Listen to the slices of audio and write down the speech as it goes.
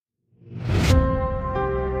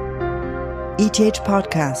ETH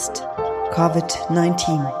Podcast,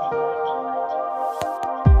 COVID-19.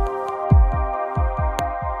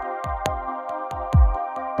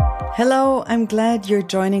 Hello, I'm glad you're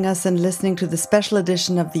joining us and listening to the special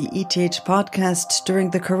edition of the ETH Podcast during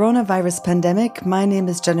the coronavirus pandemic. My name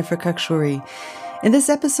is Jennifer Kakshuri. In this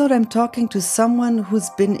episode, I'm talking to someone who's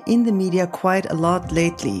been in the media quite a lot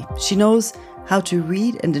lately. She knows how to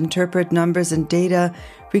read and interpret numbers and data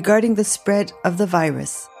regarding the spread of the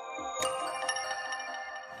virus.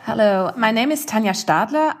 Hello, my name is Tanja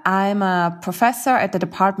Stadler. I'm a professor at the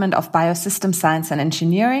Department of Biosystem Science and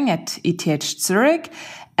Engineering at ETH Zurich,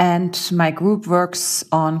 and my group works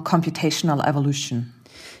on computational evolution.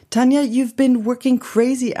 Tanja, you've been working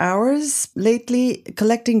crazy hours lately,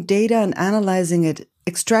 collecting data and analyzing it,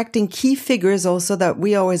 extracting key figures also that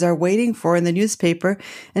we always are waiting for in the newspaper,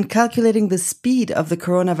 and calculating the speed of the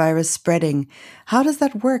coronavirus spreading. How does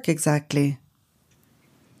that work exactly?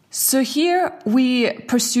 So here we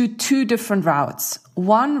pursue two different routes.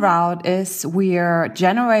 One route is we are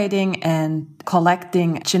generating and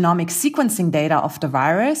collecting genomic sequencing data of the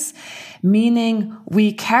virus, meaning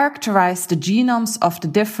we characterize the genomes of the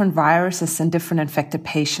different viruses in different infected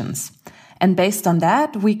patients. And based on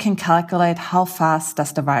that, we can calculate how fast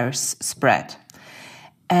does the virus spread.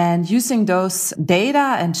 And using those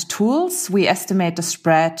data and tools, we estimate the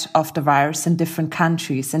spread of the virus in different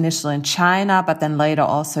countries, initially in China, but then later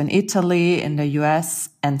also in Italy, in the US,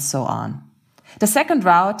 and so on. The second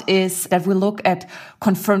route is that we look at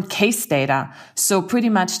confirmed case data. So pretty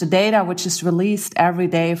much the data which is released every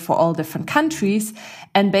day for all different countries.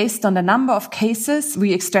 And based on the number of cases,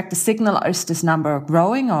 we extract the signal, is this number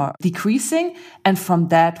growing or decreasing? And from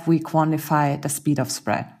that, we quantify the speed of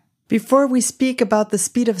spread. Before we speak about the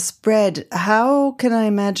speed of spread, how can I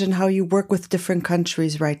imagine how you work with different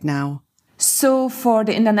countries right now? So for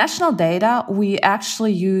the international data, we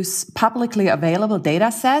actually use publicly available data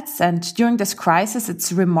sets. And during this crisis,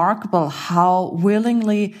 it's remarkable how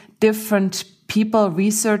willingly different people,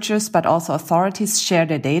 researchers, but also authorities share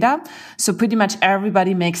their data. So pretty much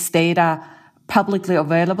everybody makes data publicly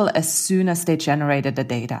available as soon as they generated the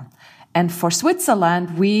data. And for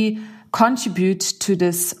Switzerland, we contribute to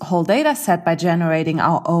this whole data set by generating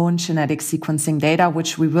our own genetic sequencing data,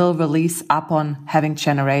 which we will release upon having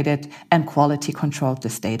generated and quality controlled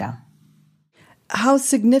this data. How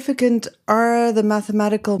significant are the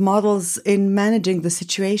mathematical models in managing the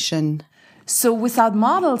situation? So without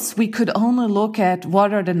models, we could only look at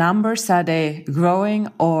what are the numbers, are they growing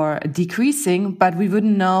or decreasing, but we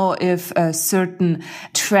wouldn't know if certain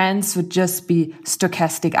trends would just be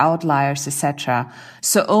stochastic outliers, etc.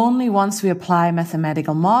 So only once we apply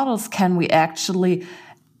mathematical models can we actually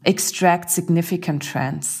extract significant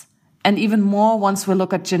trends. And even more, once we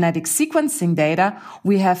look at genetic sequencing data,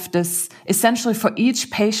 we have this essentially for each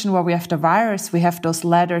patient where we have the virus, we have those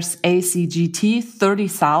letters A, C, G, T,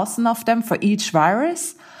 30,000 of them for each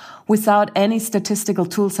virus. Without any statistical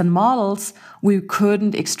tools and models, we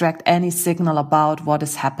couldn't extract any signal about what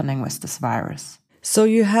is happening with this virus. So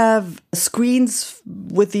you have screens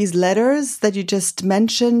with these letters that you just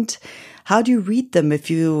mentioned. How do you read them if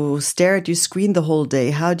you stare at your screen the whole day?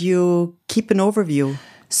 How do you keep an overview?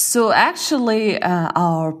 So actually,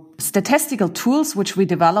 our statistical tools, which we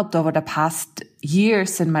developed over the past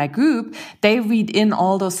years in my group, they read in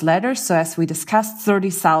all those letters. So as we discussed,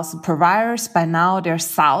 30,000 per virus. By now, there's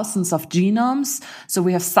thousands of genomes. So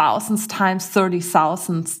we have thousands times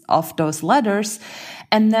 30,000 of those letters.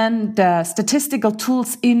 And then the statistical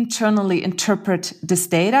tools internally interpret this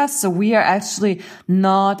data. So we are actually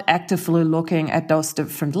not actively looking at those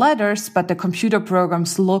different letters, but the computer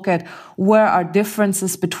programs look at where are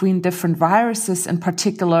differences between different viruses in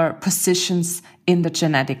particular positions in the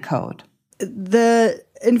genetic code. The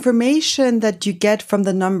information that you get from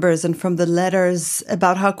the numbers and from the letters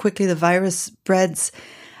about how quickly the virus spreads,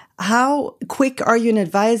 how quick are you in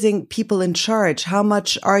advising people in charge? How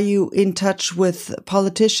much are you in touch with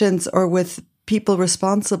politicians or with people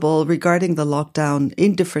responsible regarding the lockdown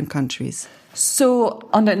in different countries? So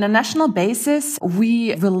on the international basis,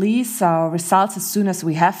 we release our results as soon as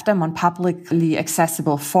we have them on publicly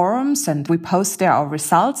accessible forums, and we post there our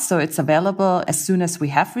results. So it's available as soon as we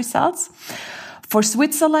have results. For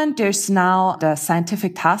Switzerland, there's now the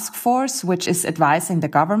scientific task force, which is advising the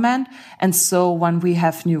government. And so when we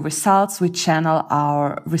have new results, we channel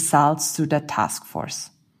our results through that task force.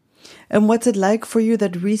 And what's it like for you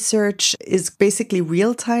that research is basically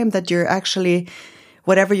real time, that you're actually,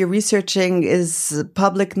 whatever you're researching is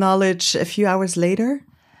public knowledge a few hours later?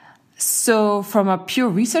 So from a pure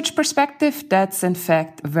research perspective, that's in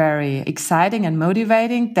fact very exciting and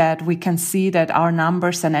motivating that we can see that our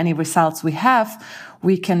numbers and any results we have,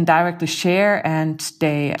 we can directly share and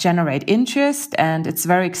they generate interest. And it's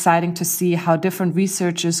very exciting to see how different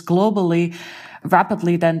researchers globally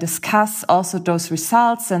rapidly then discuss also those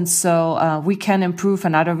results. And so we can improve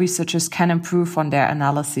and other researchers can improve on their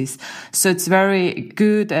analyses. So it's very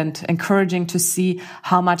good and encouraging to see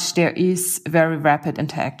how much there is very rapid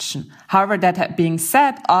interaction. However, that being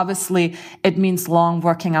said, obviously it means long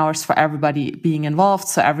working hours for everybody being involved.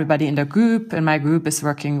 So everybody in the group, in my group, is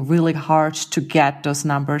working really hard to get those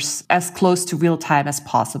numbers as close to real time as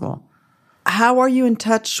possible. How are you in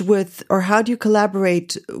touch with, or how do you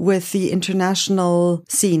collaborate with the international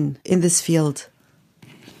scene in this field?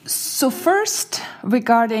 So first,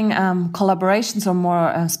 regarding collaborations or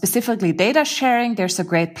more specifically data sharing, there's a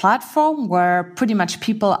great platform where pretty much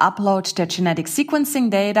people upload their genetic sequencing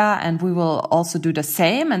data, and we will also do the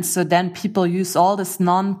same. And so then people use all this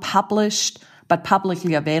non-published but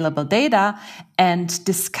publicly available data and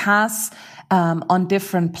discuss on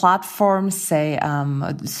different platforms, say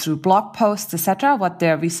through blog posts, etc., what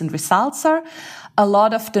their recent results are. A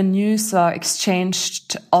lot of the news are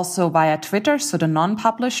exchanged also via Twitter, so the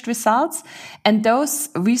non-published results. And those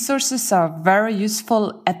resources are very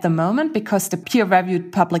useful at the moment because the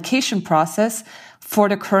peer-reviewed publication process for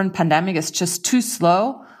the current pandemic is just too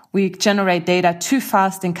slow. We generate data too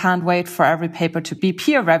fast and can't wait for every paper to be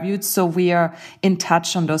peer-reviewed. So we are in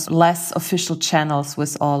touch on those less official channels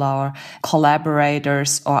with all our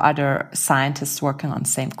collaborators or other scientists working on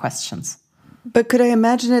same questions. But could I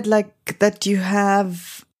imagine it like that you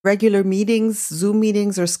have regular meetings, Zoom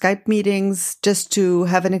meetings or Skype meetings, just to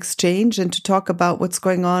have an exchange and to talk about what's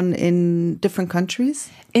going on in different countries?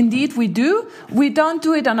 Indeed, we do. We don't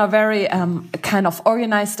do it on a very kind of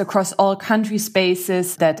organized across all country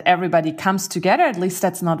spaces that everybody comes together. At least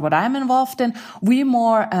that's not what I'm involved in. We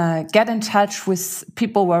more get in touch with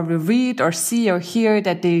people where we read or see or hear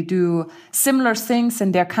that they do similar things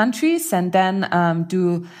in their countries, and then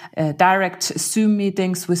do direct Zoom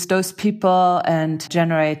meetings with those people and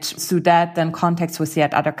generate through that then contacts with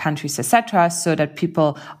yet other countries, etc., so that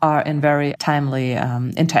people are in very timely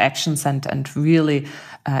interactions and really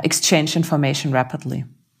exchange information rapidly.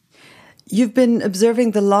 You've been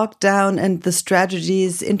observing the lockdown and the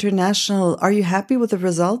strategies international. Are you happy with the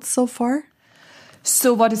results so far?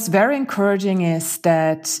 So what is very encouraging is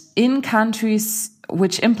that in countries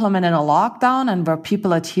which implemented a lockdown and where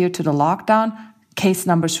people adhere to the lockdown, case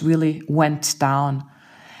numbers really went down.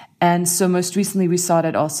 And so most recently we saw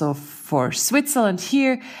that also for Switzerland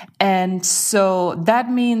here. And so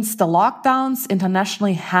that means the lockdowns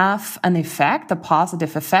internationally have an effect, a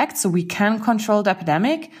positive effect. So we can control the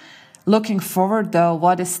epidemic. Looking forward, though,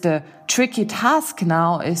 what is the tricky task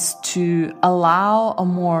now is to allow a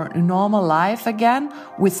more normal life again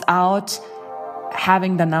without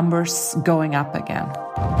having the numbers going up again.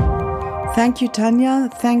 Thank you, Tanja.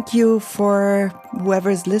 Thank you for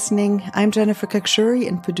whoever's listening. I'm Jennifer Kakshuri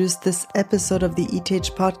and produced this episode of the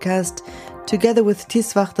ETH podcast together with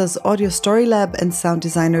Tiswachter's Audio Story Lab and sound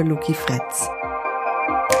designer Luki Fretz.